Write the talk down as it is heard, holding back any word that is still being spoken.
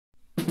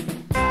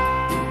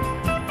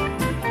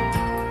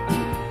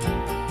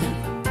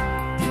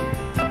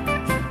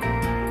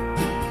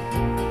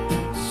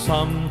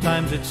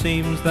Sometimes it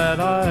seems that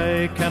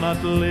I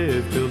cannot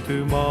live till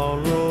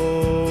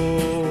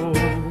tomorrow.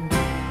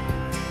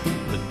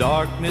 The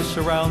darkness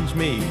surrounds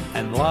me,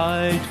 and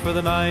light for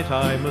the night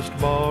I must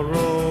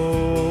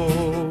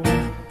borrow.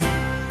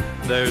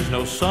 There's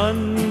no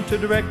sun to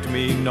direct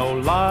me, no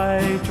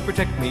light to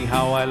protect me.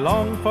 How I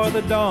long for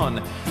the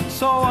dawn,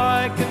 so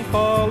I can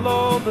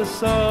follow the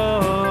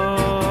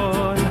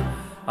sun.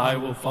 I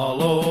will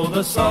follow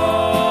the sun.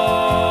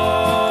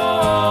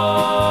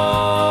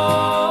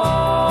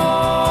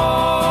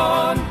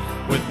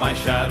 With my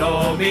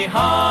shadow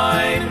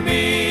behind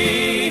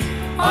me,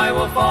 I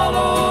will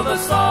follow the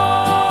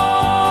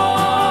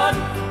sun.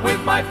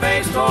 With my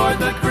face toward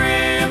the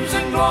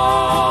crimson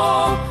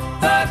glow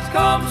that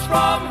comes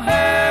from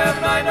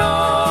heaven, I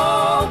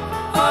know.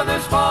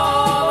 Others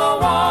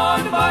follow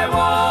one by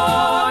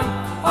one,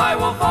 I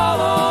will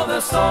follow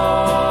the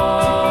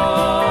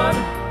sun.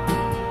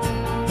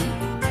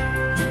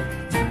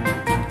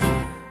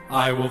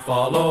 I will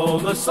follow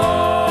the sun.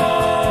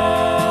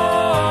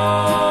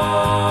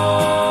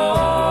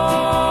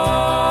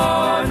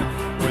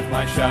 With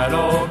my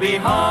shadow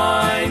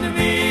behind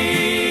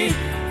me,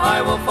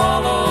 I will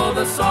follow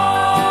the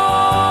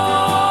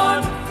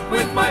sun.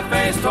 With my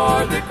face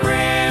toward the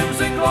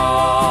crimson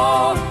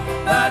glow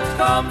that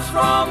comes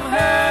from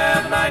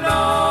heaven, I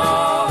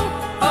know.